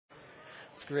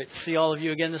Great to see all of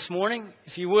you again this morning.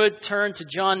 If you would turn to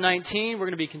John 19, we're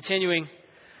going to be continuing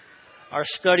our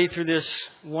study through this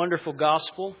wonderful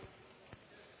gospel.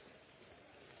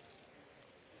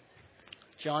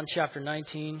 John chapter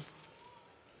 19.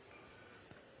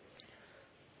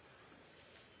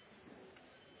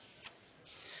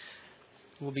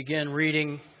 We'll begin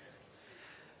reading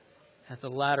at the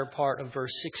latter part of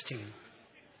verse 16.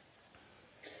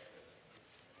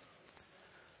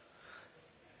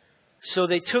 So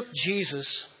they took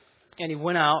Jesus, and he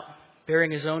went out,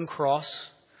 bearing his own cross,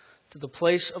 to the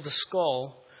place of the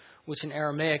skull, which in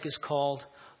Aramaic is called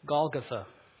Golgotha.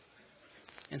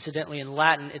 Incidentally, in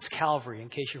Latin, it's Calvary. In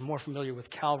case you're more familiar with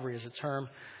Calvary as a term,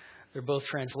 they're both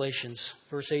translations.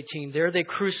 Verse 18, there they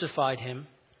crucified him,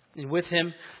 and with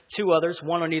him 2 others,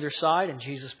 one on either side, and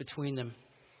Jesus between them.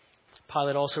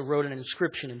 Pilate also wrote an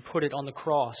inscription and put it on the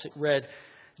cross. It read,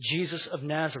 Jesus of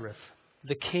Nazareth,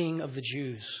 the King of the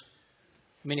Jews.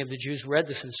 Many of the Jews read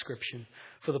this inscription,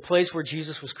 for the place where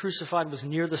Jesus was crucified was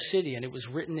near the city, and it was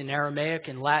written in Aramaic,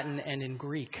 in Latin, and in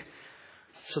Greek.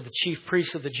 So the chief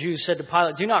priests of the Jews said to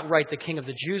Pilate, do not write the King of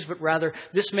the Jews, but rather,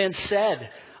 this man said,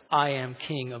 I am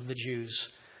King of the Jews.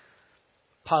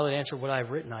 Pilate answered, what I have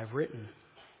written, I have written.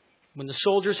 When the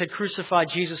soldiers had crucified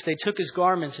Jesus, they took his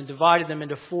garments and divided them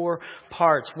into 4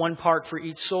 parts, 1 part for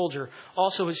each soldier,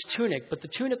 also his tunic. But the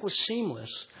tunic was seamless,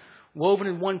 woven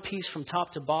in one piece from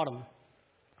top to bottom.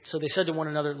 So they said to one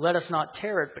another, let us not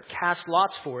tear it, but cast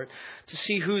lots for it to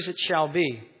see whose it shall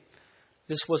be.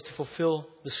 This was to fulfill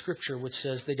the scripture which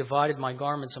says, they divided my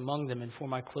garments among them, and for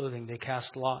my clothing they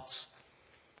cast lots.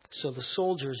 So the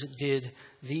soldiers did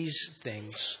these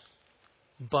things,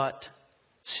 but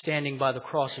standing by the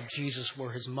cross of Jesus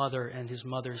were his mother and his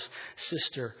mother's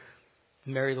sister,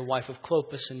 Mary the wife of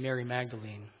Clopas, and Mary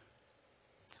Magdalene.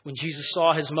 When Jesus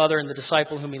saw his mother and the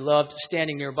disciple whom he loved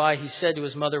standing nearby, he said to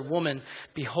his mother, woman,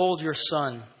 behold your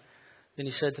son. Then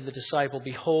he said to the disciple,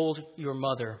 behold your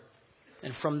mother.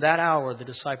 And from that hour, the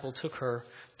disciple took her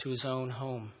to his own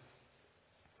home.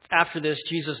 After this,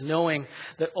 Jesus, knowing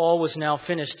that all was now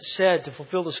finished, said to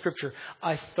fulfill the scripture,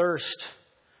 I thirst.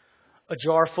 A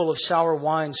jar full of sour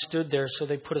wine stood there, so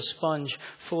they put a sponge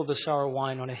full of the sour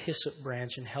wine on a hyssop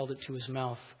branch and held it to his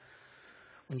mouth.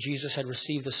 When Jesus had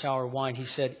received the sour wine, he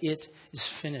said, it is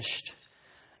finished.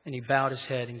 And he bowed his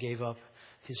head and gave up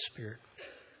his spirit.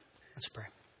 Let's pray.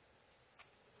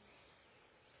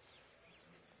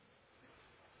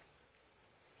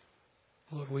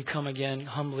 Lord, we come again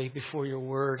humbly before your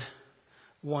word,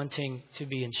 wanting to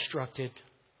be instructed,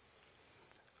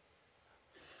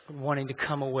 wanting to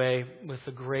come away with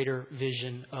a greater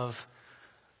vision of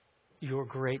your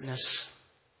greatness,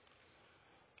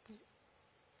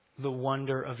 the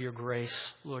wonder of your grace.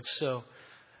 Lord, so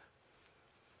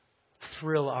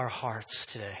thrill our hearts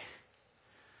today.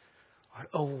 Lord,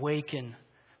 awaken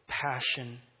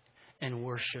passion and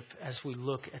worship as we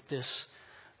look at this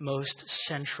most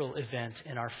central event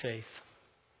in our faith.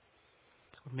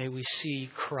 Lord, may we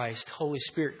see Christ. Holy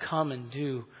Spirit, come and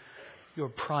do your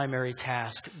primary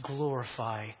task.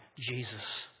 Glorify Jesus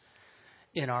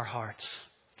in our hearts.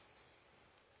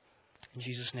 In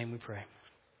Jesus' name we pray.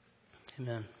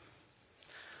 Amen.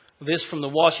 This from the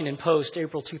Washington Post,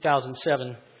 April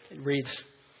 2007. It reads,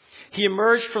 he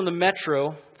emerged from the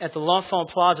metro at the L'Enfant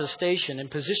Plaza station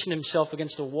and positioned himself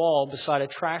against a wall beside a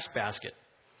trash basket.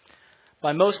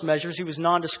 By most measures, he was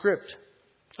nondescript.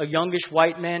 A youngish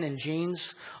white man in jeans,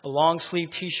 a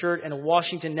long-sleeved T-shirt, and a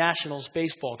Washington Nationals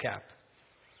baseball cap.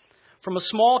 From a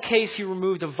small case, he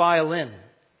removed a violin.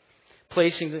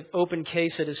 Placing the open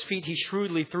case at his feet, he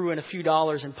shrewdly threw in a few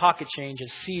dollars in pocket change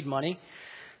as seed money,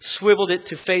 swiveled it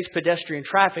to face pedestrian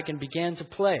traffic, and began to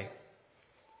play.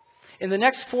 In the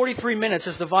next 43 minutes,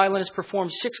 as the violinist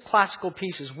performed 6 classical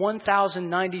pieces,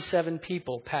 1,097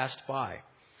 people passed by.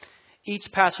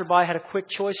 Each passerby had a quick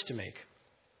choice to make.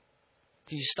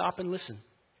 Do you stop and listen?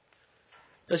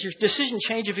 Does your decision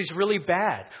change if he's really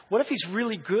bad? What if he's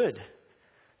really good?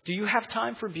 Do you have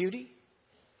time for beauty?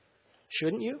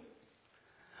 Shouldn't you?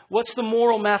 What's the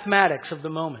moral mathematics of the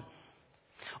moment?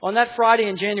 On that Friday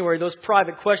in January, those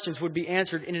private questions would be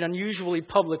answered in an unusually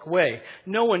public way.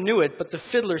 No one knew it, but the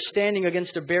fiddler standing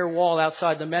against a bare wall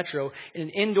outside the metro in an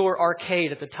indoor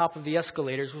arcade at the top of the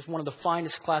escalators was one of the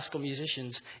finest classical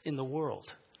musicians in the world,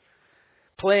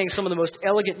 playing some of the most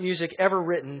elegant music ever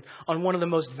written on one of the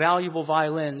most valuable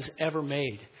violins ever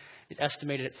made. It's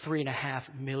estimated at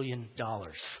 $3.5 million.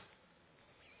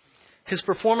 His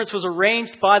performance was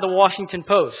arranged by the Washington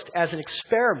Post as an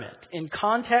experiment in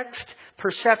context,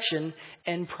 perception,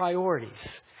 and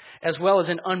priorities, as well as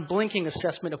an unblinking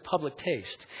assessment of public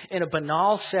taste. In a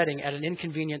banal setting at an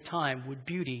inconvenient time, would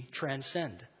beauty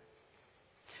transcend?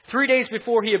 3 days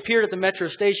before he appeared at the metro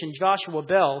station, Joshua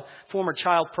Bell, former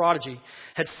child prodigy,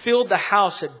 had filled the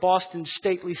house at Boston's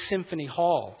stately Symphony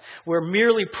Hall, where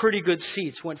merely pretty good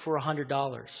seats went for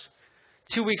 $100.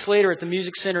 2 weeks later at the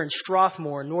Music Center in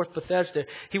Strathmore, North Bethesda,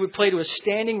 he would play to a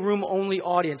standing room only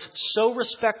audience so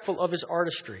respectful of his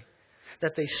artistry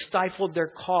that they stifled their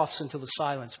coughs into the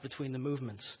silence between the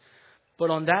movements. But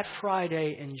on that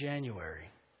Friday in January,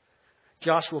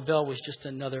 Joshua Bell was just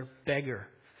another beggar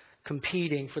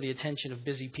competing for the attention of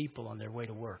busy people on their way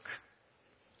to work.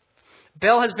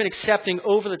 Bell has been accepting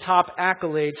over-the-top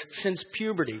accolades since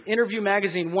puberty. Interview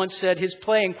magazine once said his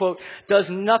playing, quote, does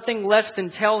nothing less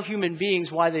than tell human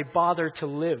beings why they bother to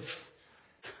live.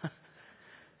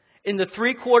 In the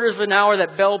 3/4 of an hour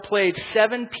that Bell played,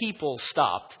 7 people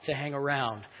stopped to hang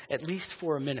around, at least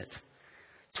for a minute.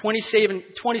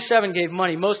 27 gave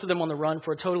money, most of them on the run,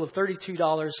 for a total of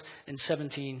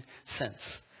 $32.17.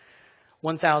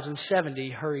 1,070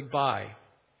 hurried by,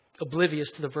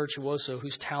 oblivious to the virtuoso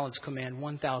whose talents command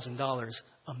 $1,000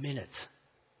 a minute.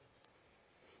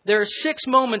 There are 6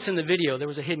 moments in the video. There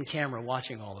was a hidden camera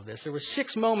watching all of this. There were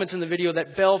 6 moments in the video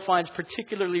that Bell finds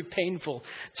particularly painful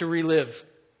to relive.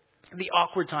 The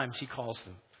awkward times, he calls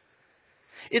them.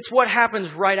 It's what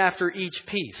happens right after each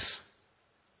piece.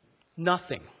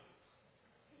 Nothing.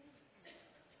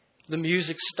 The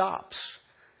music stops.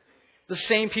 The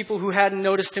same people who hadn't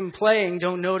noticed him playing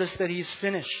don't notice that he's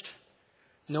finished.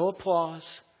 No applause,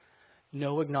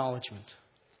 no acknowledgement.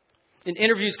 In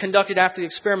interviews conducted after the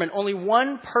experiment, only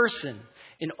one person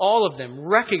in all of them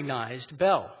recognized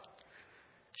Bell.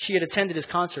 She had attended his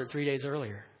concert 3 days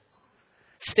earlier.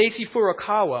 Stacy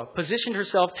Furukawa positioned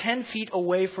herself 10 feet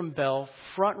away from Bell,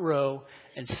 front row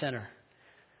and center.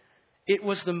 It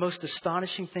was the most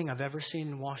astonishing thing I've ever seen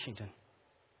in Washington.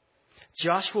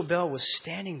 Joshua Bell was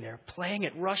standing there playing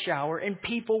at rush hour, and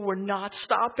people were not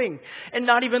stopping and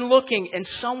not even looking, and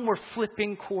some were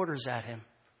flipping quarters at him.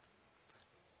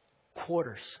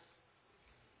 Quarters.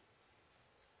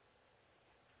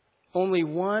 Only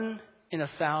 1 in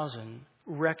 1,000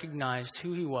 recognized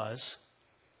who he was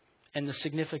and the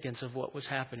significance of what was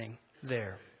happening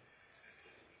there.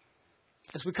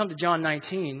 As we come to John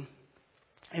 19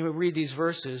 and we read these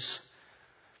verses,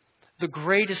 the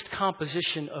greatest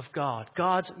composition of God,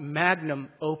 God's magnum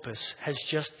opus, has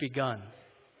just begun.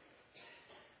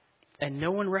 And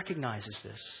no one recognizes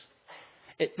this.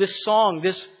 This song,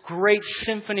 this great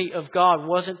symphony of God,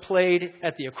 wasn't played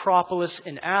at the Acropolis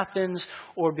in Athens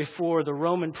or before the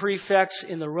Roman prefects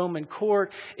in the Roman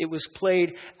court. It was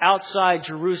played outside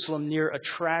Jerusalem near a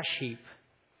trash heap.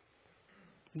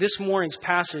 This morning's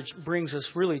passage brings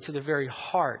us really to the very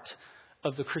heart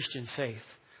of the Christian faith.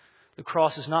 The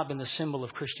cross has not been the symbol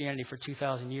of Christianity for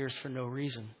 2,000 years for no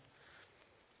reason.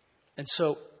 And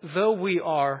so, though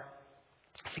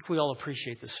I think we all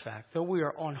appreciate this fact, though we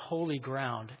are on holy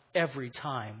ground every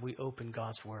time we open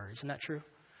God's Word. Isn't that true?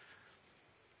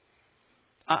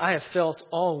 I have felt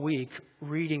all week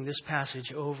reading this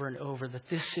passage over and over that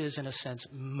this is, in a sense,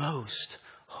 most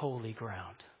holy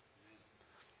ground.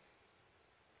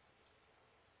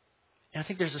 And I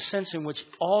think there's a sense in which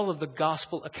all of the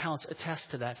gospel accounts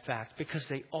attest to that fact, because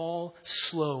they all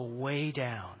slow way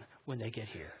down when they get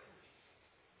here.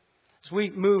 As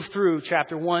we move through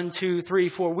chapter 1, 2, 3,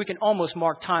 4, we can almost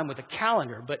mark time with a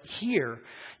calendar. But here,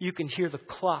 you can hear the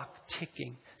clock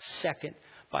ticking second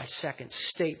by second,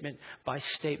 statement by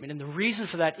statement. And the reason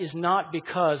for that is not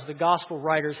because the gospel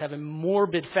writers have a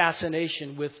morbid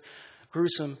fascination with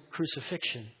gruesome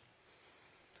crucifixion.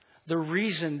 The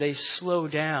reason they slow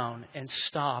down and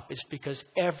stop is because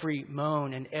every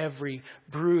moan and every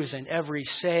bruise and every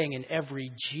saying and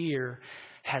every jeer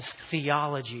has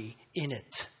theology in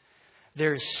it.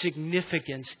 There is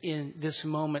significance in this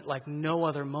moment like no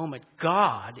other moment.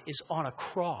 God is on a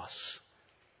cross.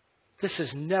 This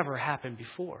has never happened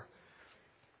before.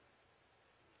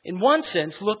 In one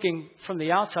sense, looking from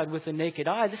the outside with the naked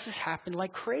eye, this has happened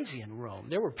like crazy in Rome.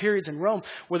 There were periods in Rome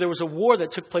where there was a war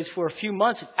that took place for a few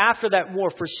months. After that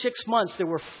war, for 6 months, there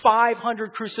were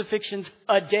 500 crucifixions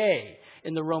a day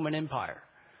in the Roman Empire.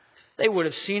 They would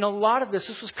have seen a lot of this.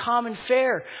 This was common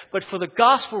fare. But for the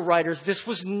gospel writers, this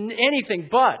was anything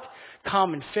but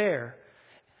common fare.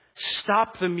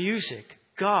 Stop the music.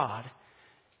 God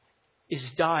is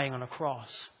dying on a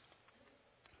cross.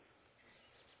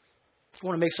 I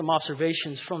want to make some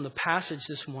observations from the passage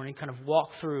this morning, kind of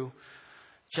walk through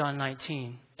John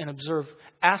 19 and observe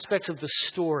aspects of the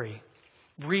story,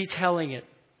 retelling it,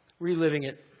 reliving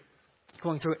it,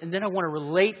 going through it. And then I want to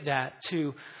relate that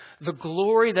to the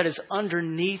glory that is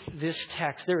underneath this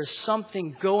text. There is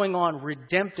something going on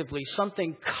redemptively,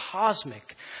 something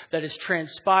cosmic that is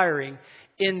transpiring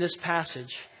in this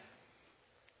passage.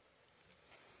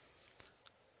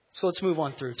 So let's move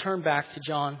on through. Turn back to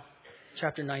John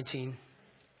chapter 19.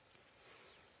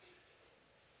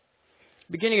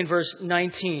 Beginning in verse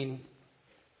 19,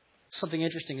 something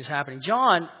interesting is happening.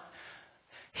 John,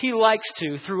 he likes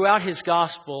to, throughout his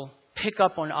gospel, pick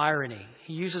up on irony.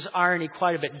 He uses irony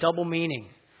quite a bit, double meaning.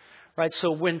 Right?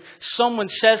 So when someone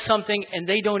says something and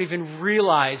they don't even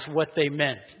realize what they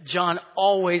meant, John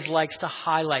always likes to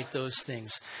highlight those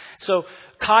things. So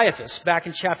Caiaphas, back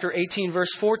in chapter 18,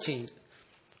 verse 14,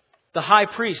 the high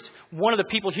priest, one of the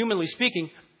people, humanly speaking,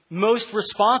 most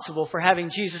responsible for having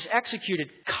Jesus executed.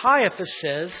 Caiaphas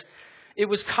says, it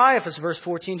was Caiaphas, verse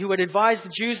 14, who had advised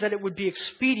the Jews that it would be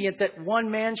expedient that one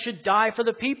man should die for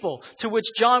the people, to which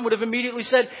John would have immediately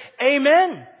said,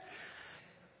 Amen.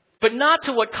 But not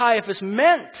to what Caiaphas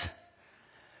meant.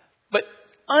 But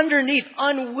underneath,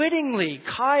 unwittingly,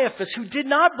 Caiaphas, who did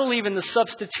not believe in the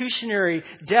substitutionary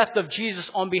death of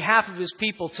Jesus on behalf of his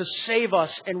people to save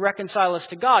us and reconcile us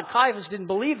to God, Caiaphas didn't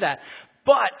believe that.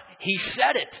 But he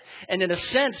said it. And in a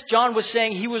sense, John was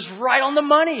saying he was right on the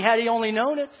money had he only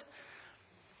known it.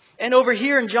 And over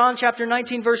here in John chapter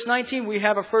 19, verse 19, we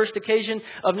have a first occasion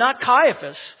of not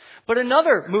Caiaphas, but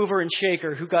another mover and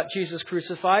shaker who got Jesus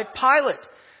crucified, Pilate.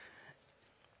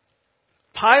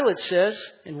 Pilate says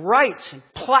and writes in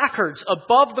placards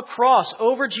above the cross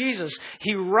over Jesus,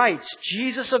 he writes,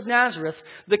 Jesus of Nazareth,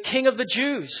 the King of the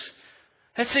Jews.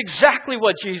 That's exactly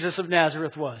what Jesus of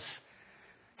Nazareth was.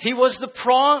 He was the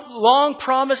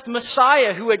long-promised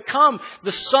Messiah who had come,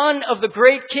 the son of the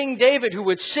great King David who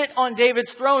would sit on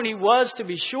David's throne. He was, to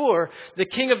be sure, the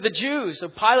King of the Jews. So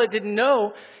Pilate didn't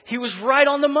know. He was right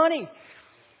on the money.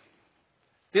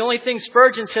 The only thing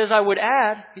Spurgeon says I would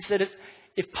add, he said,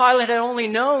 if Pilate had only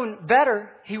known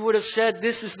better, he would have said,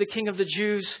 this is the King of the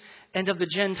Jews and of the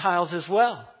Gentiles as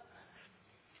well.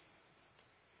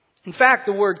 In fact,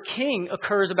 the word king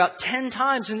occurs about 10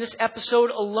 times in this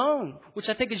episode alone, which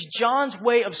I think is John's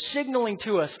way of signaling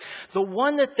to us. The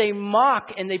one that they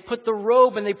mock and they put the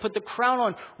robe and they put the crown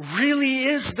on really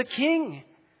is the king.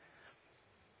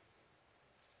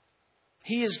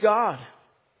 He is God.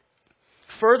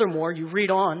 Furthermore, you read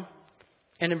on,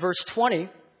 and in verse 20,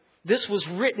 this was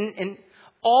written in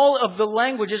all of the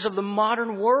languages of the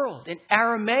modern world, in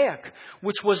Aramaic,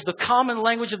 which was the common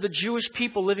language of the Jewish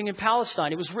people living in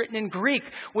Palestine. It was written in Greek,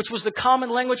 which was the common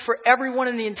language for everyone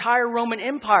in the entire Roman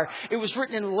Empire. It was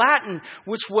written in Latin,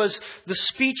 which was the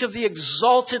speech of the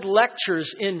exalted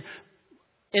lectures in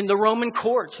the Roman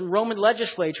courts, in Roman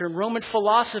legislature, in Roman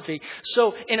philosophy.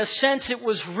 So, in a sense, it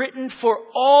was written for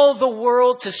all the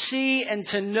world to see and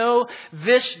to know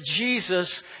this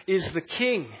Jesus is the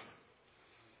King.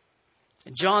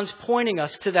 And John's pointing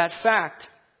us to that fact.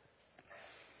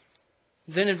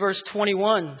 Then in verse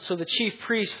 21, so the chief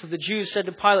priests of the Jews said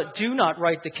to Pilate, do not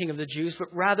write the King of the Jews,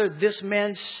 but rather this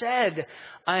man said,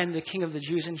 I am the King of the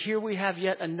Jews. And here we have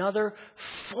yet another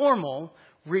formal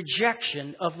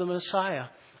rejection of the Messiah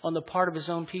on the part of his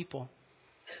own people,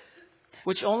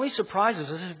 which only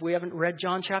surprises us if we haven't read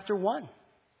John chapter 1.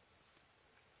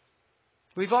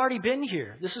 We've already been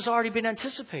here. This has already been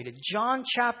anticipated. John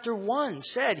chapter 1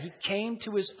 said he came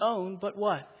to his own, but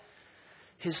what?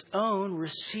 His own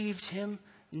received him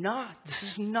not. This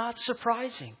is not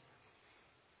surprising.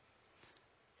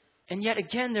 And yet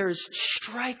again, there is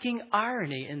striking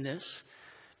irony in this.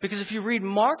 Because if you read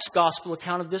Mark's gospel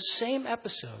account of this same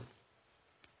episode,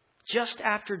 just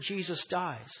after Jesus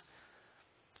dies,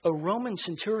 a Roman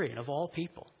centurion of all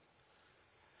people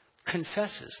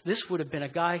confesses this would have been a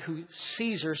guy who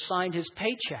Caesar signed his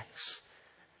paychecks.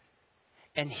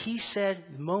 And he said,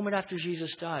 the moment after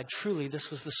Jesus died, truly this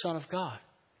was the Son of God.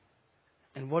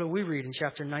 And what do we read in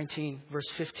chapter 19, verse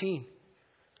 15?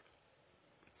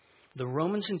 The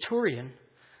Roman centurion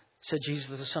said Jesus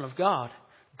was the Son of God.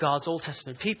 God's Old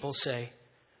Testament people say,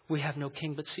 we have no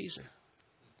king but Caesar.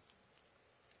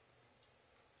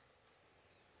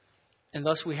 And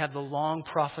thus we have the long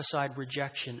prophesied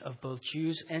rejection of both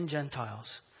Jews and Gentiles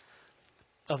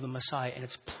of the Messiah. And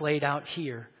it's played out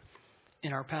here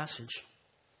in our passage.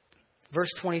 Verse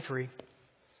 23.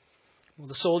 Well,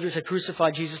 the soldiers had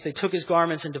crucified Jesus. They took his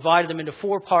garments and divided them into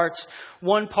 4 parts,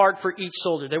 1 part for each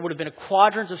soldier. There would have been a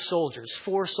quadrant of soldiers,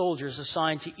 4 soldiers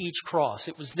assigned to each cross.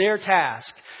 It was their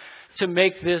task to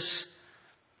make this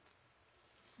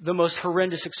the most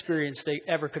horrendous experience they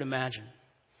ever could imagine.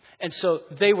 And so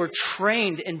they were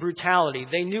trained in brutality.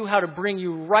 They knew how to bring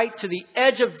you right to the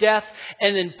edge of death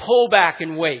and then pull back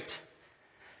and wait.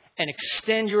 And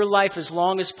extend your life as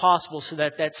long as possible so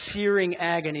that that searing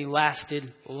agony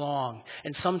lasted long.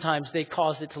 And sometimes they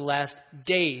caused it to last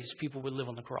days. People would live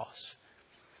on the cross.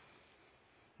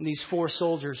 And these 4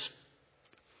 soldiers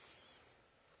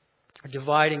are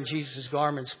dividing Jesus'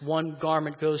 garments. One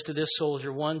garment goes to this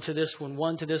soldier, one to this one,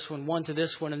 one to this one, one to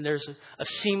this one, and there's a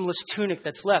seamless tunic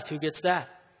that's left. Who gets that?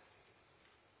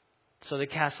 So they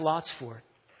cast lots for it.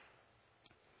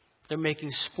 They're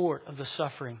making sport of the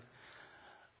suffering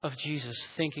of Jesus,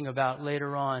 thinking about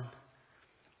later on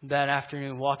that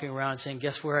afternoon, walking around saying,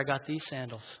 guess where I got these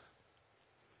sandals?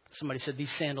 Somebody said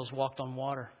these sandals walked on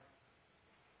water.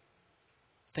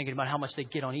 Thinking about how much they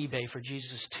get on eBay for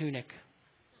Jesus' tunic.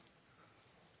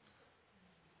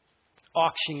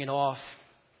 Auctioning it off.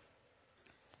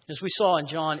 As we saw in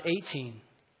John 18,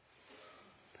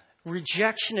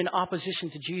 rejection and opposition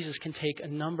to Jesus can take a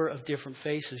number of different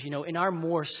faces. In our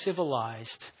more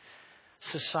civilized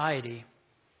society,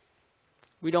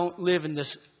 we don't live in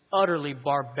this utterly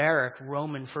barbaric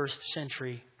Roman first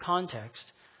century context.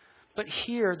 But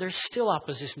here, there's still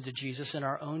opposition to Jesus in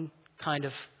our own kind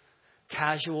of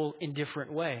casual,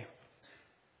 indifferent way.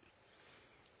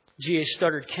 G.A.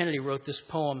 Studdard Kennedy wrote this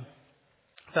poem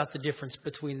about the difference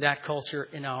between that culture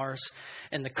and ours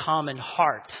and the common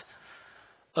heart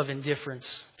of indifference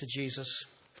to Jesus.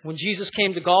 When Jesus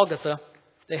came to Golgotha,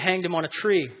 they hanged him on a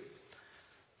tree.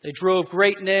 They drove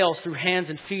great nails through hands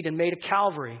and feet and made a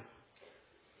Calvary.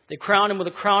 They crowned him with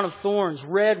a crown of thorns.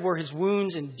 Red were his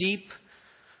wounds and deep,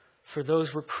 for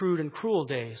those were crude and cruel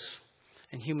days,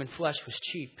 and human flesh was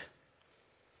cheap.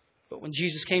 But when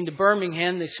Jesus came to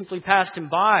Birmingham, they simply passed him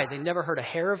by. They never heard a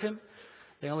hair of him.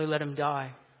 They only let him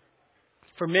die.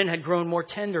 For men had grown more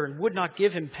tender and would not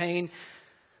give him pain.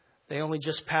 They only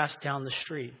just passed down the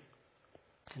street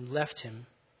and left him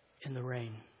in the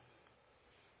rain.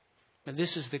 And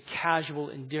this is the casual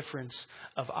indifference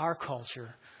of our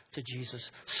culture to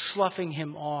Jesus, sloughing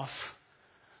him off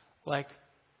like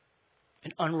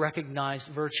an unrecognized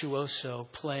virtuoso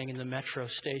playing in the metro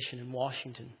station in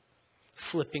Washington,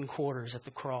 flipping quarters at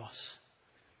the cross,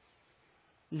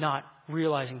 not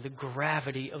realizing the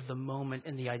gravity of the moment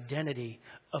and the identity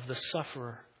of the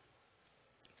sufferer.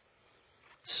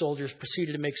 Soldiers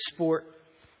proceeded to make sport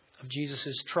of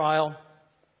Jesus' trial.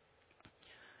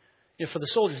 For the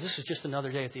soldiers, this was just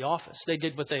another day at the office. They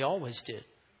did what they always did.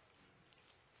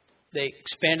 They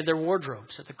expanded their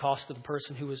wardrobes at the cost of the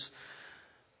person who was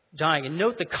dying. And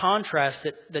note the contrast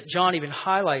that John even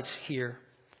highlights here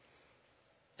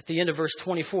at the end of verse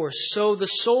 24. So the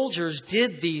soldiers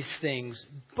did these things,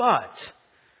 but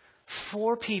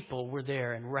 4 people were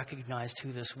there and recognized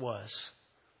who this was.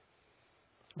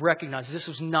 Recognized this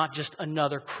was not just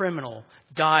another criminal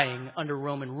dying under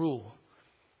Roman rule.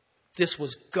 This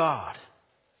was God.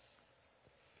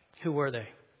 Who were they?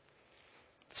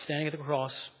 Standing at the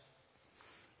cross,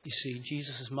 you see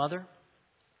Jesus' mother,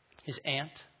 his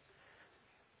aunt,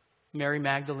 Mary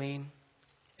Magdalene,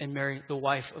 and Mary, the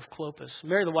wife of Clopas.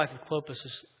 Mary, the wife of Clopas,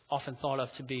 is often thought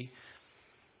of to be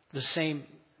the same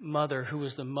mother who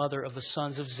was the mother of the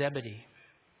sons of Zebedee,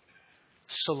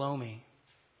 Salome.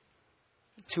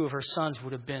 2 of her sons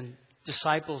would have been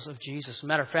disciples of Jesus. As a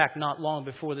matter of fact, not long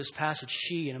before this passage,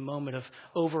 she, in a moment of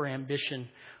overambition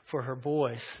for her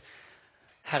boys,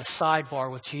 had a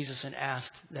sidebar with Jesus and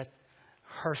asked that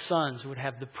her sons would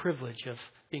have the privilege of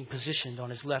being positioned on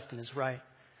his left and his right.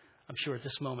 I'm sure at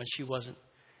this moment she wasn't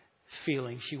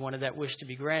feeling she wanted that wish to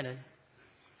be granted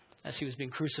as he was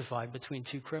being crucified between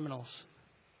 2 criminals.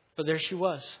 But there she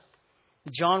was.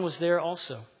 John was there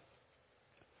also.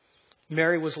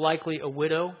 Mary was likely a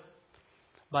widow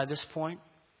by this point.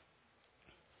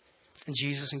 And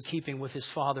Jesus, in keeping with his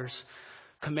Father's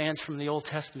commands from the Old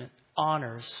Testament,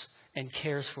 honors and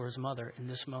cares for his mother in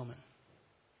this moment.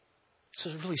 So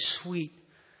it's a really sweet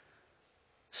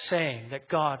saying that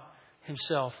God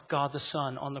himself, God the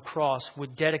Son, on the cross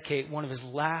would dedicate one of his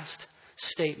last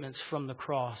statements from the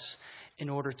cross in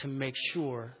order to make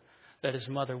sure that his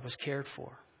mother was cared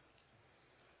for.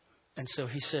 And so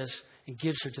he says, and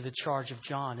gives her to the charge of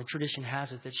John. And tradition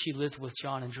has it that she lived with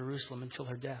John in Jerusalem until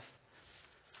her death.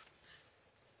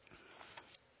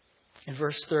 In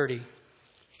verse 30,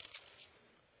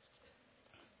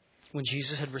 when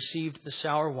Jesus had received the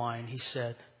sour wine, he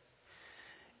said,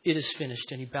 "It is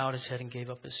finished," and he bowed his head and gave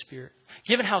up his spirit.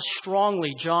 Given how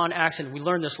strongly John accented, we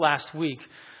learned this last week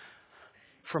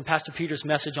from Pastor Peter's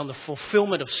message on the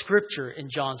fulfillment of Scripture in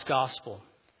John's Gospel.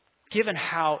 Given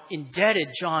how indebted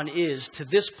John is to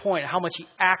this point, how much he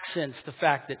accents the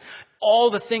fact that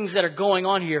all the things that are going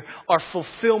on here are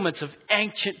fulfillments of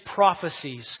ancient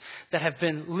prophecies that have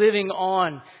been living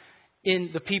on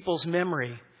in the people's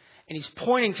memory. And he's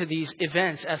pointing to these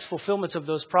events as fulfillments of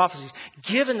those prophecies.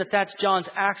 Given that that's John's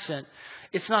accent,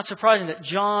 it's not surprising that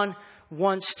John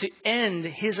wants to end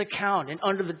his account, and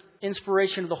under the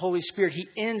inspiration of the Holy Spirit, he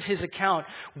ends his account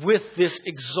with this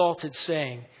exalted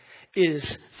saying, "It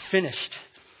is finished."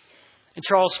 And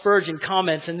Charles Spurgeon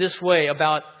comments in this way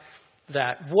about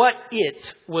that. What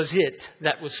it was it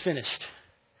that was finished?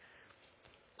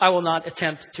 I will not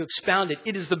attempt to expound it.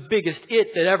 It is the biggest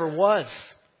it that ever was.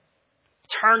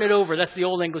 Turn it over. That's the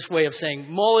old English way of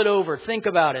saying, mull it over, think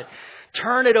about it.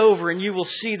 Turn it over and you will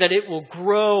see that it will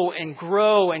grow and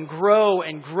grow and grow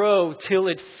and grow till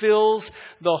it fills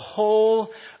the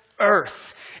whole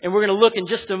earth. And we're going to look in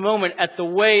just a moment at the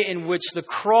way in which the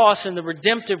cross and the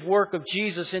redemptive work of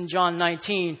Jesus in John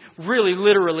 19 really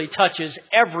literally touches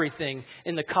everything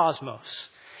in the cosmos.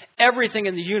 Everything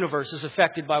in the universe is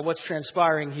affected by what's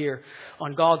transpiring here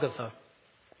on Golgotha.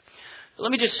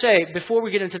 Let me just say, before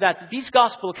we get into that these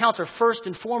gospel accounts are first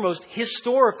and foremost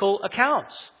historical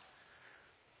accounts.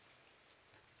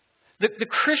 The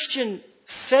Christian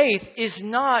faith is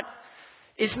not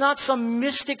some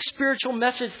mystic spiritual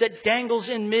message that dangles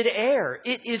in midair.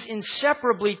 It is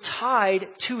inseparably tied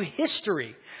to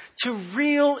history, to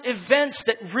real events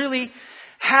that really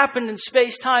happened in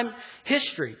space-time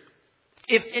history.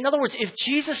 In other words, if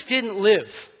Jesus didn't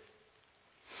live,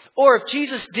 or if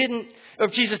Jesus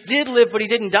did live but he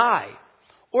didn't die,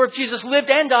 or if Jesus lived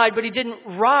and died but he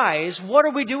didn't rise, what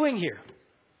are we doing here?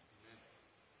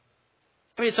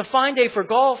 I mean, it's a fine day for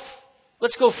golf.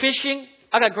 Let's go fishing.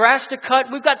 I got grass to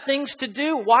cut. We've got things to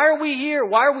do. Why are we here?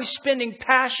 Why are we spending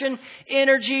passion,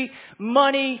 energy,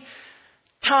 money,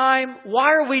 time?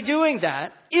 Why are we doing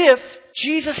that if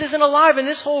Jesus isn't alive and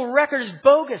this whole record is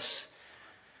bogus?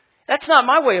 That's not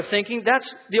my way of thinking.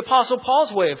 That's the Apostle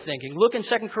Paul's way of thinking. Look in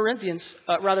 1 Corinthians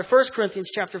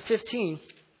chapter 15.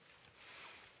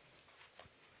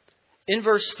 In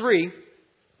verse 3,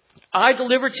 I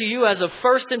delivered to you as of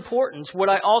first importance what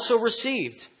I also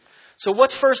received. So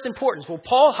what's first importance? Well,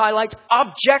 Paul highlights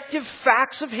objective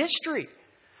facts of history.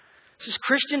 This is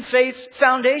Christian faith's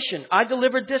foundation. I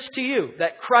delivered this to you,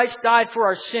 that Christ died for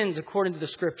our sins according to the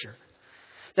Scripture.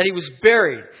 That he was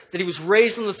buried, that he was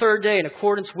raised on the third day in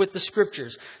accordance with the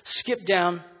Scriptures. Skip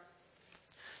down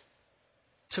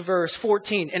to verse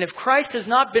 14. And if Christ has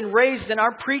not been raised, then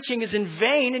our preaching is in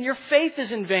vain and your faith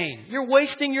is in vain. You're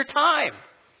wasting your time.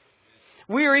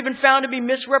 We are even found to be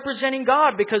misrepresenting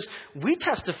God because we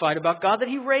testified about God that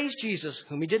he raised Jesus,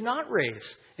 whom he did not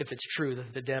raise, if it's true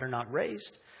that the dead are not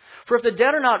raised. For if the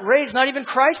dead are not raised, not even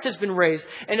Christ has been raised.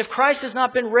 And if Christ has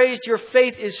not been raised, your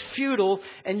faith is futile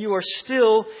and you are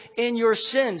still in your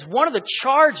sins. One of the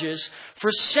charges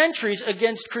for centuries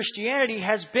against Christianity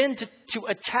has been to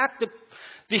attack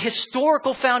the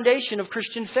historical foundation of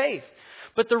Christian faith.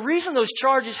 But the reason those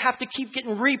charges have to keep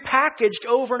getting repackaged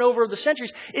over and over the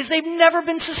centuries is they've never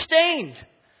been sustained.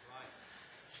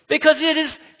 Because it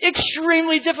is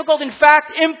extremely difficult, in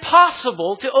fact,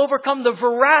 impossible to overcome the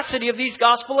veracity of these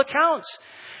gospel accounts.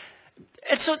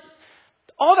 And so,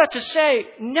 all that to say,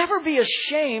 never be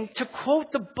ashamed to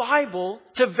quote the Bible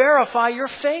to verify your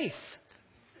faith.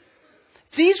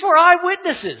 These were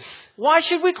eyewitnesses. Why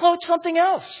should we quote something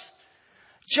else?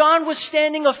 John was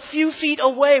standing a few feet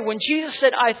away. When Jesus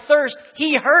said, I thirst,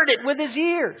 he heard it with his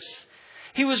ears.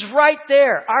 He was right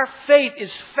there. Our faith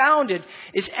is founded,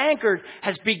 is anchored,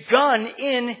 has begun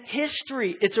in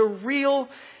history. It's a real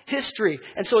history.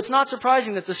 And so it's not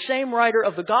surprising that the same writer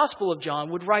of the Gospel of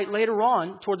John would write later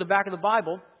on, toward the back of the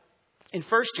Bible, in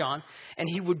 1 John, and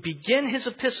he would begin his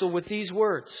epistle with these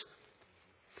words.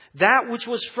 That which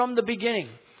was from the beginning,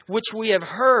 which we have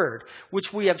heard,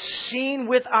 which we have seen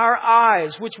with our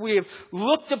eyes, which we have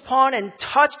looked upon and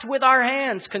touched with our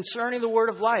hands concerning the word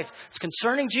of life. It's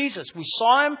concerning Jesus. We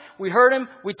saw him, we heard him,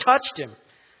 we touched him.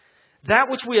 That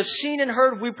which we have seen and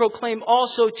heard, we proclaim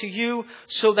also to you,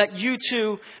 so that you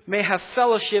too may have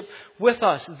fellowship with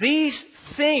us. These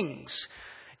things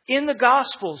in the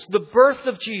Gospels, the birth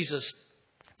of Jesus,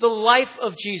 the life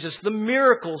of Jesus, the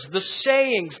miracles, the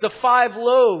sayings, the 5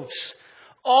 loaves,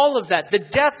 all of that, the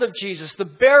death of Jesus, the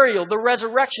burial, the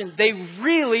resurrection, they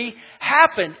really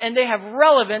happened and they have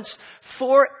relevance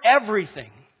for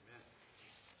everything.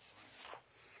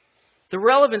 The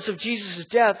relevance of Jesus'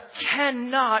 death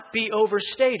cannot be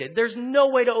overstated. There's no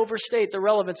way to overstate the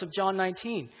relevance of John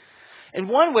 19. And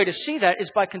one way to see that is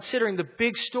by considering the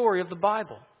big story of the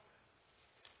Bible.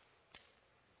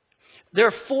 There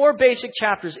are 4 basic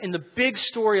chapters in the big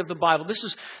story of the Bible. This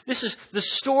is the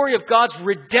story of God's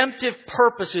redemptive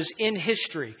purposes in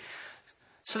history.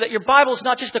 So that your Bible is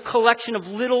not just a collection of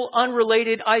little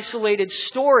unrelated, isolated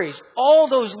stories. All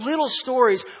those little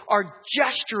stories are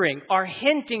gesturing, are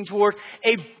hinting toward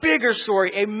a bigger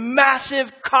story, a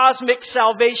massive cosmic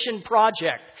salvation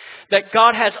project that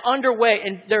God has underway.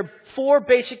 And there are 4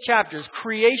 basic chapters: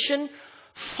 creation,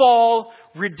 fall,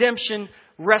 redemption,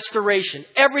 restoration.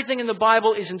 Everything in the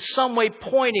Bible is in some way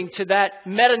pointing to that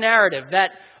meta-narrative,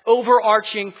 that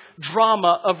overarching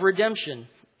drama of redemption.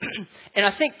 And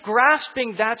I think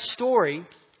grasping that story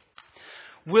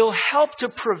will help to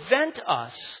prevent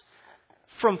us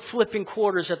from flipping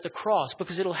quarters at the cross,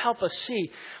 because it'll help us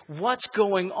see what's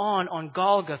going on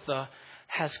Golgotha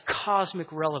has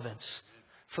cosmic relevance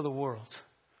for the world.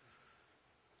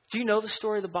 Do you know the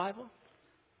story of the Bible?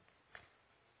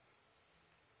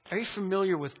 Are you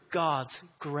familiar with God's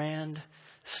grand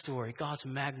story, God's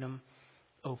magnum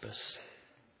opus?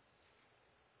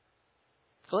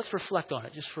 So let's reflect on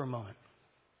it just for a moment.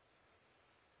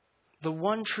 The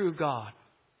one true God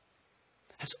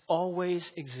has always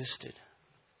existed.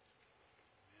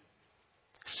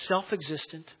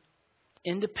 Self-existent,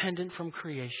 independent from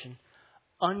creation,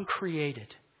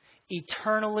 uncreated,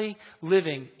 eternally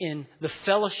living in the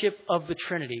fellowship of the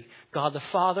Trinity. God the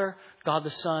Father, God the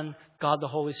Son, God the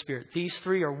Holy Spirit. These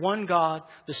 3 are one God,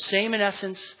 the same in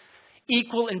essence,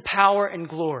 equal in power and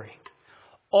glory.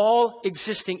 All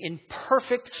existing in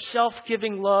perfect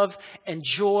self-giving love and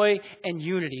joy and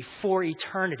unity for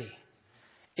eternity.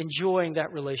 Enjoying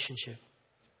that relationship.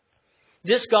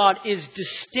 This God is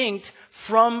distinct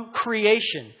from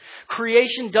creation.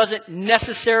 Creation doesn't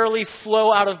necessarily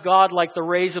flow out of God like the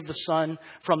rays of the sun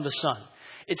from the sun.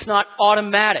 It's not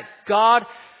automatic. God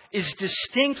is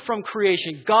distinct from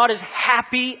creation. God is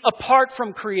happy apart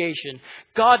from creation.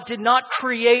 God did not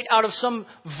create out of some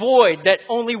void that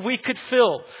only we could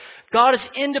fill. God is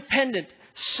independent,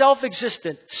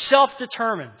 self-existent,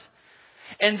 self-determined.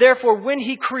 And therefore, when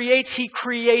He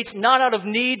creates not out of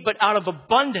need, but out of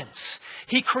abundance.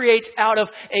 He creates out of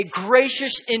a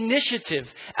gracious initiative,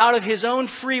 out of His own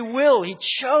free will. He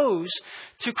chose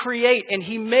to create, and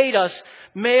He made us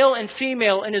male and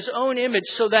female in His own image,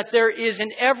 so that there is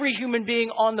in every human being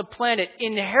on the planet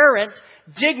inherent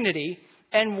dignity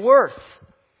and worth,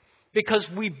 because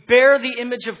we bear the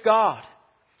image of God.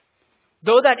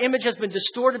 Though that image has been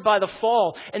distorted by the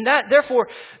fall, and that therefore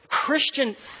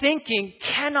Christian thinking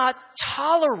cannot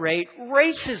tolerate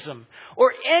racism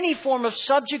or any form of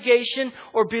subjugation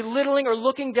or belittling or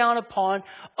looking down upon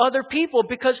other people,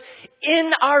 because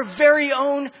in our very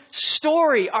own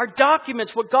story, our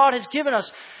documents, what God has given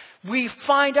us, we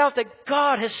find out that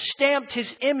God has stamped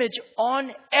His image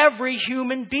on every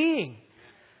human being.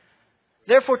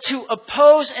 Therefore, to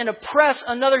oppose and oppress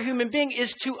another human being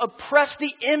is to oppress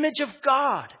the image of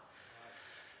God.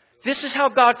 This is how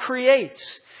God creates.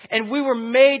 And we were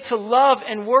made to love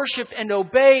and worship and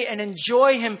obey and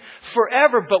enjoy Him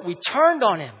forever, but we turned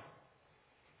on Him.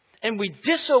 And we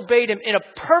disobeyed Him. And a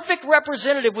perfect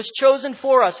representative was chosen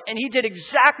for us. And He did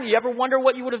exactly. You ever wonder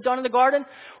what you would have done in the garden?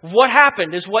 What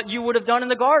happened is what you would have done in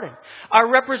the garden. Our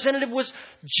representative was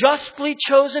justly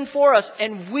chosen for us.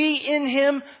 And we in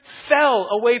Him fell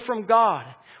away from God.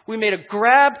 We made a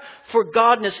grab for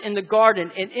godness in the garden.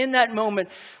 And in that moment,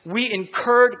 we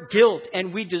incurred guilt.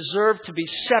 And we deserved to be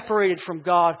separated from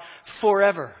God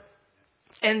forever.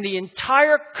 And the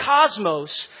entire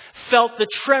cosmos felt the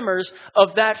tremors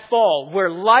of that fall. Where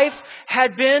life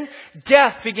had been,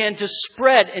 death began to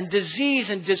spread, and disease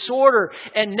and disorder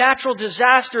and natural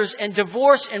disasters and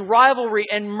divorce and rivalry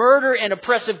and murder and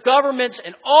oppressive governments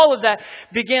and all of that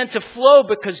began to flow,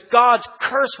 because God's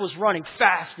curse was running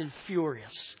fast and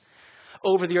furious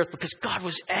over the earth, because God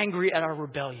was angry at our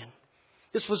rebellion.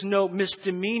 This was no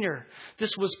misdemeanor.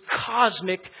 This was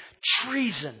cosmic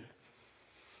treason.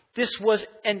 This was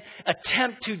an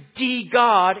attempt to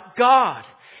de-God God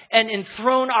and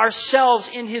enthrone ourselves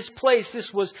in His place. This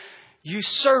was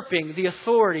usurping the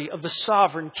authority of the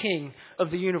sovereign King of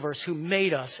the universe, who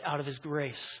made us out of His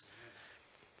grace.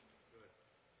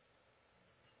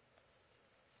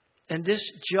 And this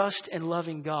just and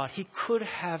loving God, He could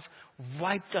have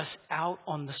wiped us out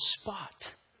on the spot,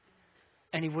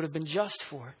 and He would have been just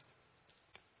for it.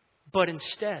 But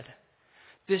instead,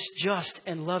 this just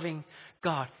and loving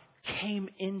God came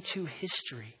into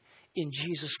history in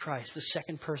Jesus Christ, the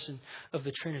second person of the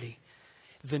Trinity,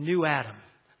 the new Adam,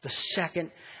 the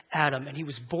second Adam. And He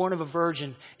was born of a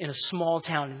virgin in a small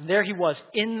town. And there He was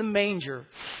in the manger,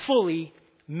 fully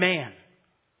man.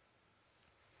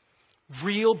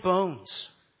 Real bones,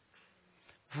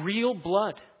 real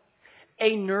blood,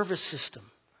 a nervous system,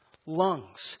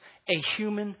 lungs, a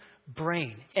human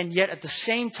brain. And yet at the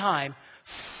same time,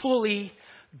 fully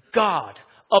God.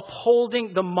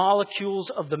 upholding the molecules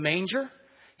of the manger,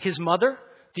 His mother,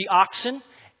 the oxen,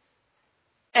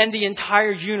 and the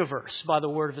entire universe by the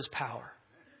word of His power.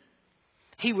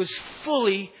 He was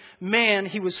fully man.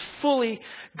 He was fully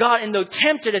God. And though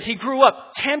tempted as He grew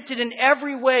up, tempted in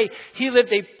every way, He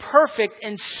lived a perfect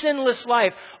and sinless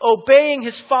life, obeying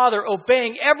His Father,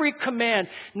 obeying every command,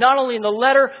 not only in the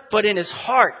letter, but in His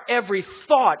heart. Every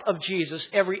thought of Jesus,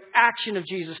 every action of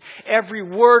Jesus, every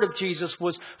word of Jesus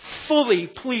was fully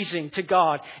pleasing to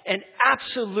God and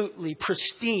absolutely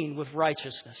pristine with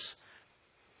righteousness.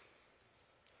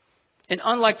 And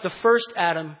unlike the first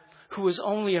Adam, who was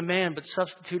only a man but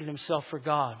substituted himself for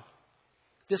God,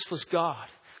 this was God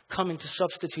coming to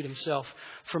substitute Himself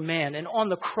for man. And on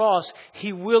the cross,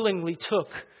 He willingly took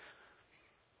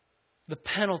the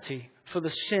penalty for the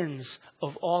sins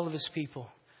of all of His people.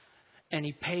 And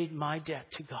He paid my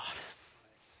debt to God.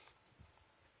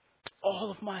 All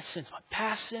of my sins, my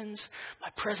past sins, my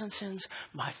present sins,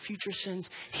 my future sins,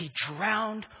 He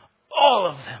drowned all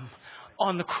of them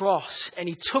on the cross. And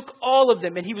He took all of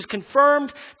them, and He was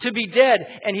confirmed to be dead,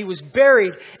 and He was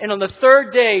buried. And on the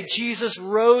third day, Jesus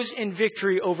rose in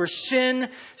victory over sin,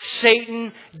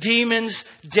 Satan, demons,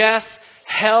 death,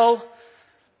 hell.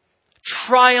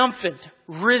 Triumphant,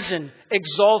 risen,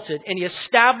 exalted. And He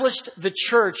established the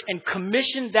church and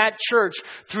commissioned that church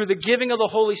through the giving of the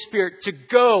Holy Spirit to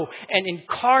go and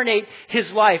incarnate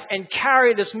His life and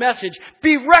carry this message.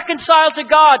 Be reconciled to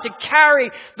God, to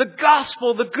carry the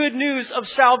gospel, the good news of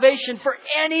salvation for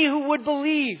any who would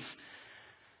believe.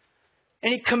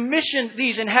 And He commissioned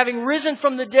these, and having risen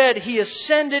from the dead, He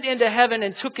ascended into heaven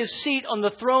and took His seat on the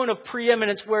throne of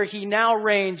preeminence, where He now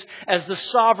reigns as the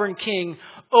sovereign King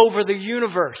over the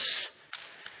universe.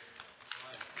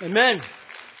 Amen.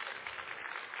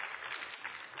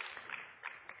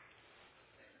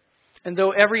 And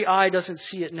though every eye doesn't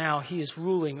see it now, He is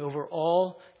ruling over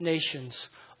all nations,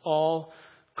 all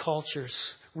cultures,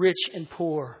 rich and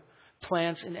poor,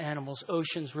 plants and animals,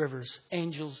 oceans, rivers,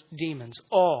 angels, demons,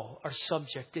 all are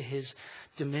subject to His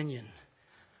dominion.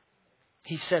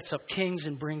 He sets up kings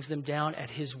and brings them down at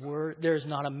His word. There is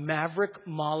not a maverick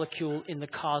molecule in the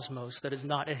cosmos that is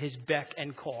not at His beck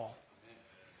and call.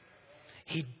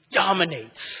 He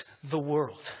dominates the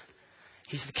world.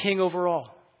 He's the king over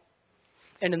all.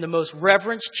 And in the most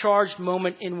reverence-charged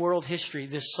moment in world history,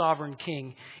 this sovereign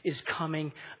king is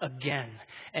coming again.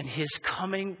 And His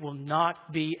coming will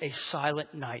not be a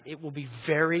silent night. It will be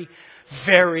very,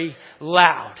 very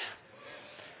loud.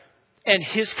 And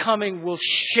His coming will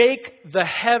shake the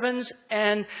heavens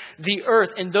and the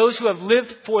earth. And those who have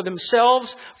lived for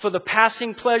themselves, for the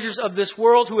passing pleasures of this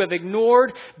world, who have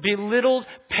ignored, belittled,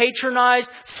 patronized,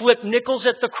 flipped nickels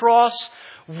at the cross,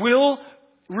 will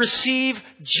receive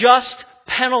just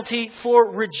penalty for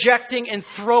rejecting and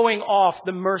throwing off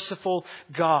the merciful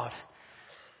God.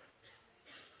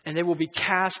 And they will be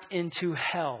cast into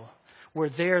hell, where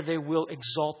there they will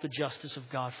exalt the justice of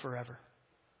God forever.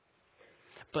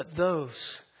 But those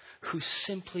who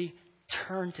simply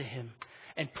turn to Him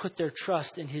and put their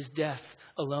trust in His death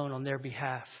alone on their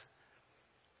behalf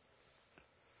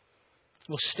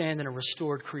will stand in a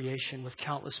restored creation with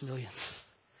countless millions.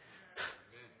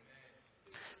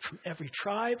 From every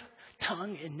tribe,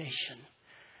 tongue, and nation,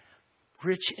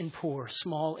 rich and poor,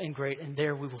 small and great, and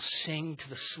there we will sing to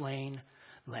the slain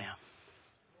Lamb.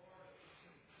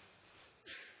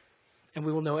 And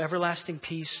we will know everlasting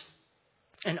peace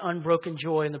and unbroken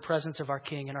joy in the presence of our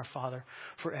King and our Father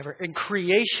forever. And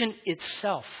creation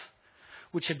itself,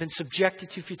 which had been subjected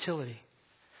to futility,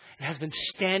 it has been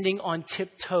standing on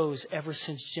tiptoes ever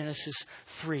since Genesis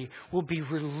 3, will be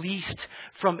released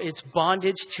from its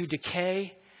bondage to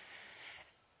decay.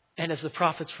 And as the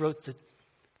prophets wrote, the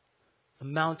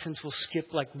mountains will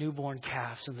skip like newborn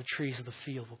calves, and the trees of the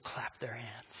field will clap their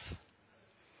hands.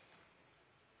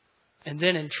 And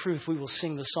then in truth, we will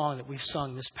sing the song that we've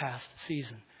sung this past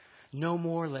season. No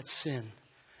more let sin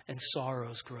and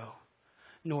sorrows grow,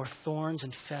 nor thorns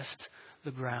infest the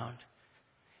ground.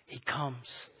 He comes,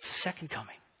 second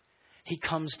coming. He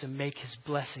comes to make His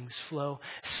blessings flow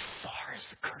as far as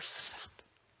the curse is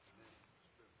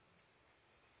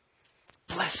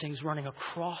found. Blessings running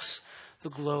across the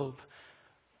globe,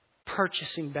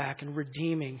 purchasing back and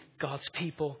redeeming God's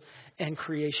people and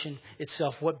creation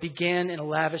itself. What began in a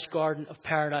lavish garden of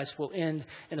paradise will end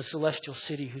in a celestial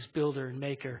city whose builder and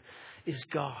maker is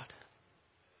God.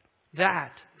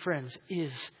 That, friends,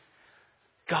 is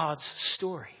God's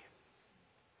story.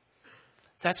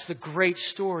 That's the great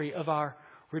story of our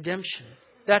redemption.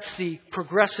 That's the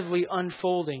progressively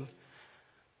unfolding,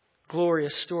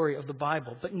 glorious story of the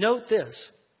Bible. But note this.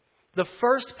 The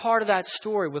first part of that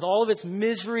story, with all of its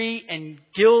misery and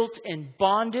guilt and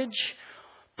bondage,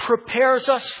 prepares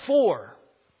us for,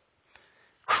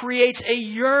 creates a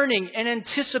yearning and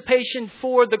anticipation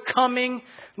for the coming,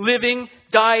 living,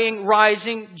 dying,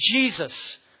 rising Jesus.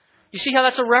 You see how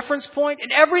that's a reference point?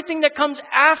 And everything that comes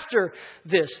after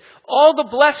this, all the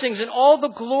blessings and all the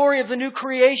glory of the new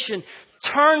creation,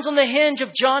 turns on the hinge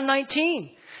of John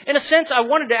 19. In a sense, I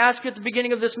wanted to ask you at the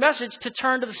beginning of this message to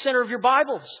turn to the center of your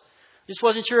Bibles. Just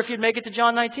wasn't sure if you'd make it to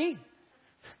John 19.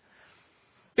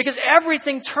 Because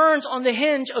everything turns on the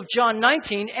hinge of John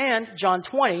 19 and John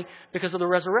 20 because of the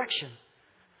resurrection.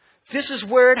 This is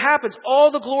where it happens.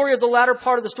 All the glory of the latter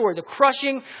part of the story, the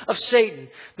crushing of Satan,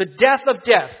 the death of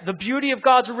death, the beauty of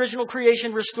God's original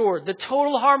creation restored, the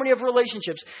total harmony of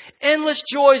relationships, endless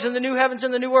joys in the new heavens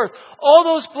and the new earth. All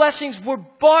those blessings were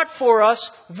bought for us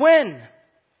when?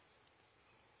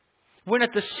 When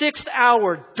at the 6th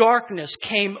hour, darkness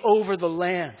came over the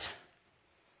land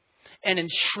and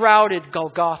enshrouded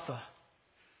Golgotha.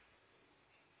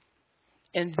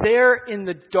 And there in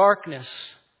the darkness,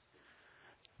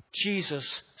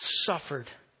 Jesus suffered.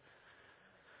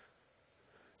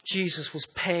 Jesus was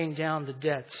paying down the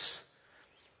debts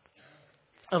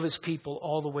of His people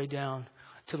all the way down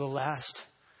to the last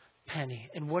penny.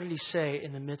 And what did He say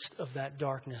in the midst of that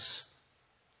darkness?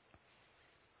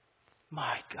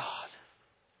 My God,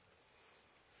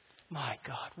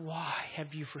 why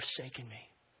have you forsaken me?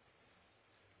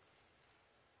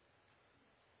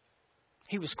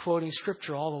 He was quoting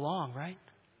Scripture all along, right?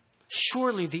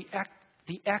 Surely the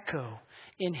echo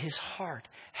in his heart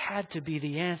had to be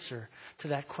the answer to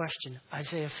that question.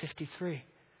 Isaiah 53.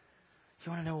 You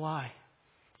want to know why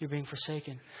you're being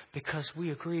forsaken? Because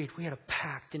we agreed, we had a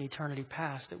pact in eternity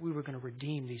past that we were going to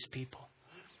redeem these people.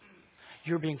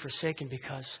 You're being forsaken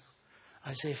because,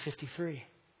 Isaiah 53,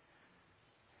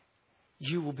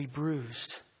 you will be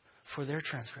bruised for their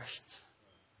transgressions.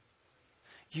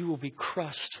 You will be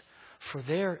crushed for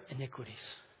their iniquities.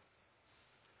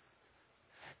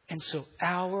 And so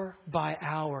hour by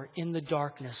hour in the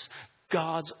darkness,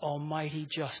 God's almighty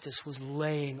justice was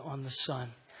laying on the Son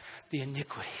the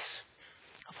iniquities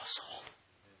of us all.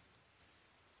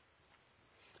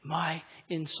 My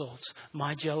insults,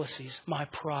 my jealousies, my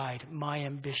pride, my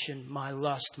ambition, my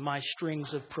lust, my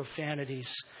strings of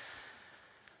profanities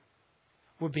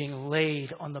were being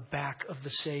laid on the back of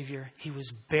the Savior. He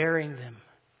was bearing them.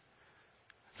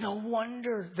 No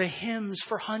wonder the hymns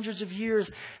for hundreds of years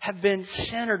have been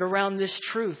centered around this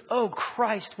truth. Oh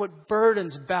Christ, what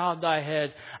burdens bowed thy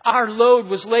head. Our load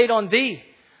was laid on thee.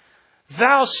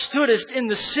 Thou stoodest in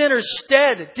the sinner's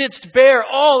stead, didst bear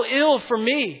all ill for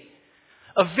me.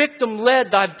 A victim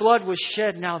led, thy blood was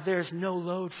shed. Now there's no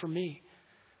load for me.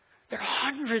 There are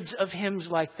hundreds of hymns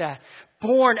like that,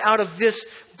 born out of this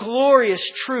glorious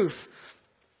truth.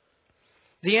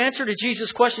 The answer to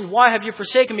Jesus' question, why have you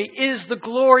forsaken me, is the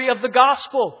glory of the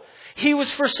gospel. He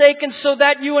was forsaken so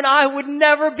that you and I would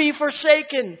never be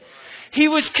forsaken. He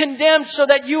was condemned so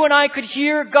that you and I could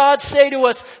hear God say to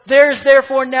us, there's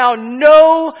therefore now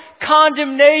no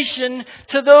condemnation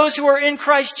to those who are in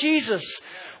Christ Jesus.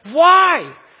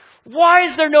 Why? Why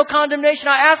is there no condemnation?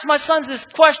 I asked my sons this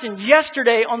question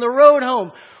yesterday on the road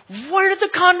home. Where did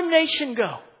the condemnation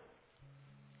go?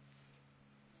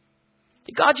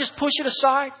 Did God just push it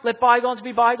aside? Let bygones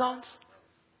be bygones?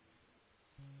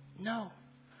 No.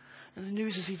 And the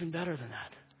news is even better than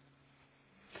that.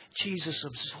 Jesus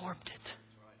absorbed it.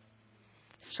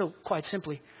 So, quite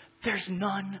simply, there's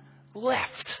none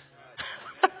left.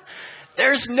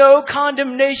 There's no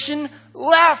condemnation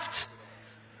left.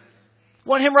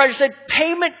 One hymn writer said,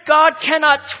 payment God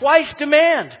cannot twice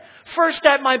demand. First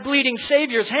at my bleeding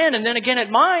Savior's hand and then again at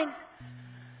mine.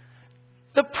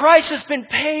 The price has been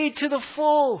paid to the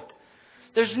full.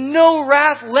 There's no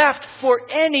wrath left for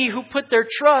any who put their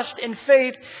trust and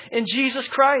faith in Jesus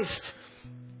Christ.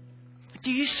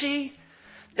 Do you see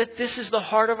that this is the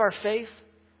heart of our faith?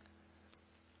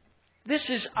 This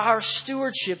is our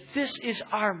stewardship. This is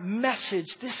our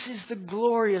message. This is the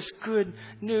glorious good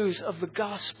news of the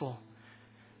gospel.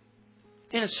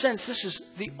 In a sense, this is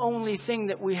the only thing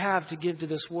that we have to give to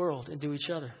this world and to each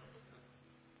other.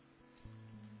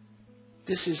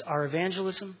 This is our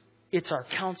evangelism. It's our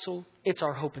counsel. It's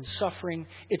our hope in suffering.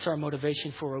 It's our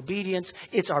motivation for obedience.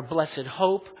 It's our blessed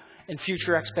hope and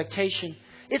future expectation.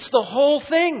 It's the whole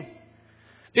thing.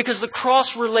 Because the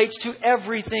cross relates to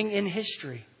everything in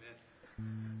history.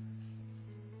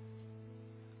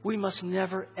 We must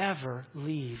never, ever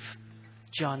leave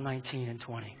John 19 and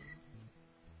 20.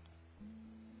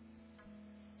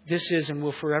 This is and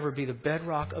will forever be the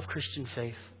bedrock of Christian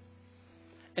faith.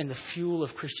 and the fuel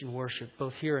of Christian worship,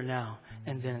 both here and now,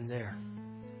 and then and there.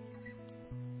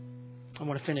 I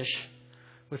want to finish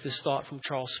with this thought from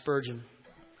Charles Spurgeon,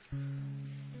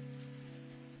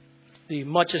 the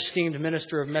much esteemed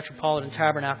minister of Metropolitan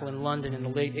Tabernacle in London in the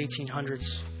late 1800s.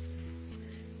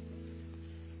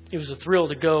 It was a thrill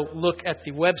to go look at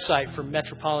the website for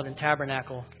Metropolitan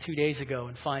Tabernacle 2 days ago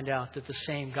and find out that the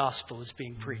same gospel is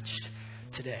being preached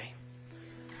today.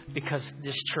 Because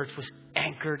this church was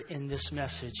anchored in this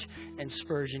message, and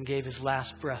Spurgeon gave his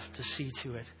last breath to see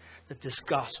to it that this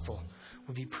gospel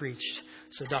would be preached.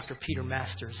 So Dr. Peter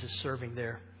Masters is serving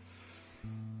there.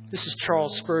 This is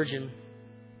Charles Spurgeon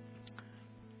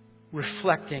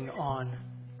reflecting on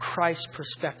Christ's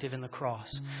perspective in the cross.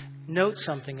 Note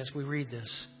something as we read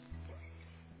this.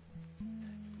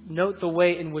 Note the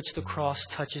way in which the cross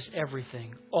touches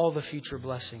everything, all the future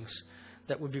blessings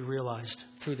that would be realized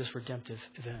through this redemptive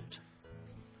event.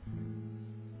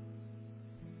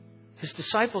 His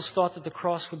disciples thought that the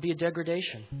cross would be a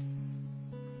degradation.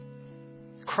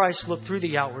 Christ looked through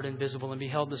the outward and visible and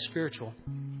beheld the spiritual.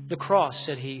 The cross,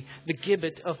 said he, the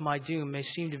gibbet of my doom may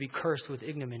seem to be cursed with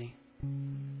ignominy,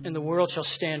 and the world shall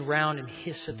stand round and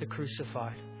hiss at the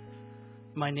crucified.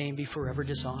 My name be forever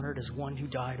dishonored as one who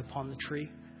died upon the tree.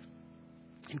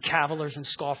 And cavillers and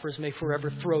scoffers may forever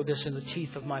throw this in the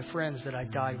teeth of my friends that I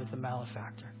died with the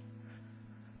malefactor.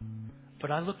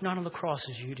 But I look not on the cross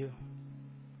as you do.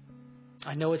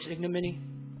 I know it's ignominy,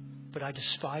 but I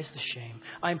despise the shame.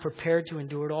 I am prepared to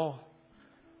endure it all.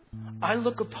 I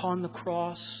look upon the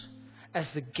cross as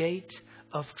the gate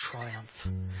of triumph,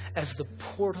 as the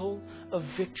portal of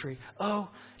victory. Oh,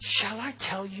 shall I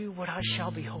tell you what I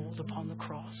shall behold upon the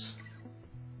cross?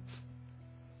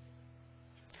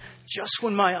 Just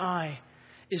when my eye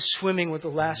is swimming with the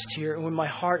last tear, and when my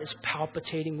heart is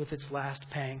palpitating with its last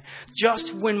pang,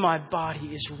 just when my body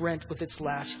is rent with its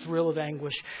last thrill of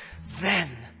anguish,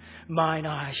 then mine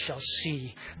eyes shall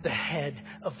see the head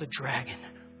of the dragon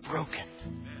broken.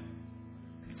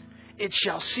 It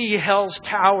shall see hell's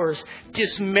towers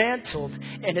dismantled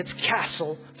and its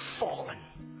castle fallen.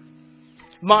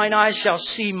 Mine eyes shall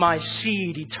see my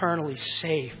seed eternally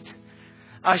saved.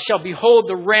 I shall behold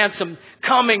the ransom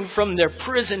coming from their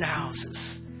prison houses.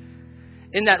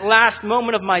 In that last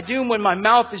moment of my doom, when my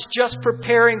mouth is just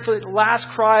preparing for the last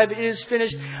cry of it is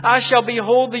finished, I shall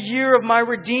behold the year of my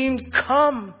redeemed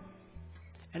come.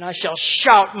 And I shall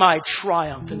shout my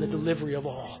triumph in the delivery of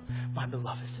all my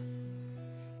beloved.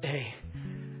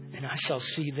 And I shall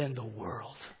see then the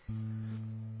world,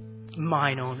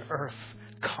 mine own earth,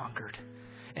 conquered,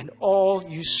 and all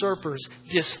usurpers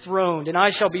disthroned. And I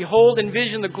shall behold in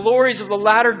vision the glories of the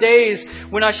latter days,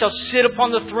 when I shall sit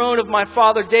upon the throne of my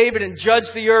father David and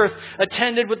judge the earth,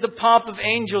 attended with the pomp of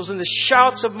angels and the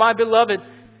shouts of my beloved.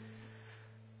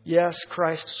 Yes,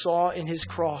 Christ saw in his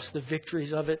cross the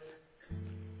victories of it,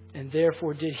 and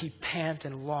therefore did he pant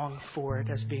and long for it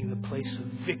as being the place of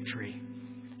victory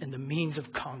and the means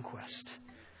of conquest.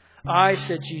 I,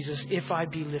 said Jesus, if I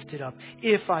be lifted up,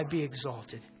 if I be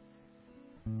exalted.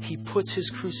 He puts his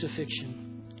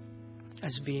crucifixion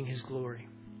as being his glory.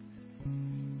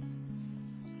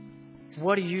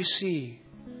 What do you see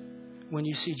when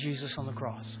you see Jesus on the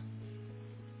cross?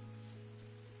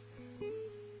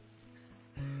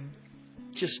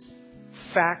 Just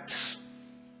facts,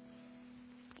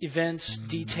 events,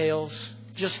 details,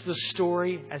 just the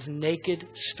story as naked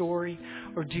story?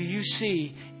 Or do you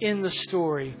see in the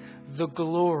story the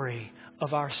glory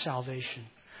of our salvation?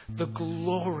 The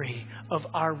glory of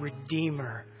our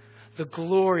Redeemer, the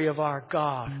glory of our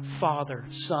God, Father,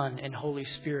 Son, and Holy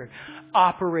Spirit,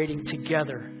 operating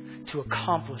together to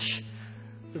accomplish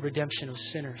the redemption of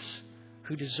sinners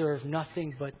who deserve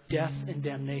nothing but death and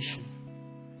damnation.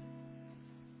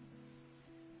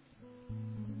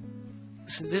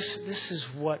 Listen, this is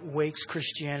what wakes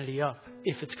Christianity up.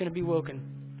 If it's going to be woken,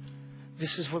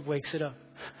 this is what wakes it up.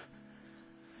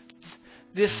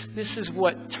 This is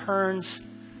what turns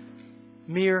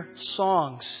mere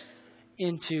songs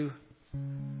into,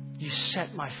 you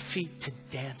set my feet to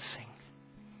dancing.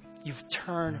 You've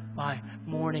turned my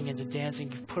mourning into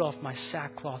dancing. You've put off my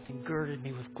sackcloth and girded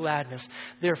me with gladness.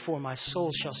 Therefore my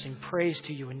soul shall sing praise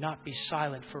to you and not be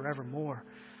silent forevermore.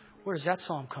 Where does that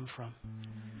psalm come from?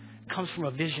 It comes from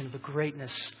a vision of the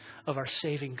greatness of our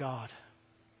saving God.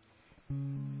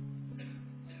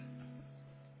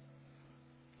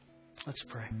 Let's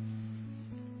pray.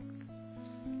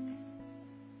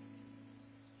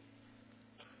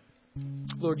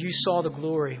 Lord, you saw the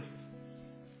glory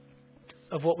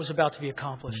of what was about to be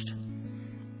accomplished.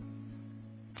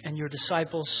 And your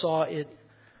disciples saw it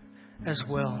as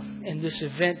well. And this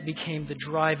event became the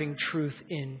driving truth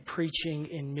in preaching,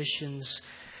 in missions,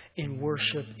 in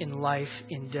worship, in life,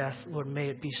 in death. Lord, may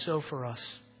it be so for us.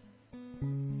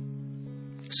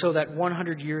 So that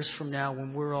 100 years from now,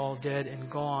 when we're all dead and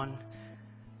gone,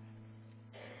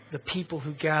 the people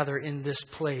who gather in this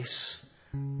place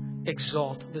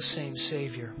exalt the same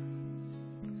Savior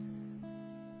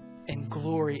and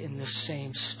glory in this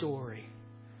same story.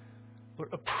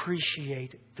 Lord,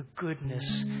 appreciate the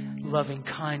goodness, loving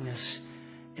kindness,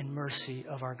 and mercy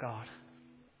of our God.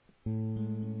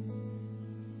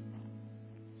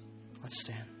 Let's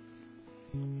stand.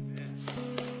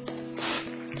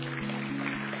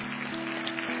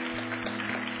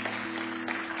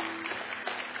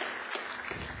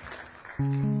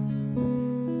 Amen.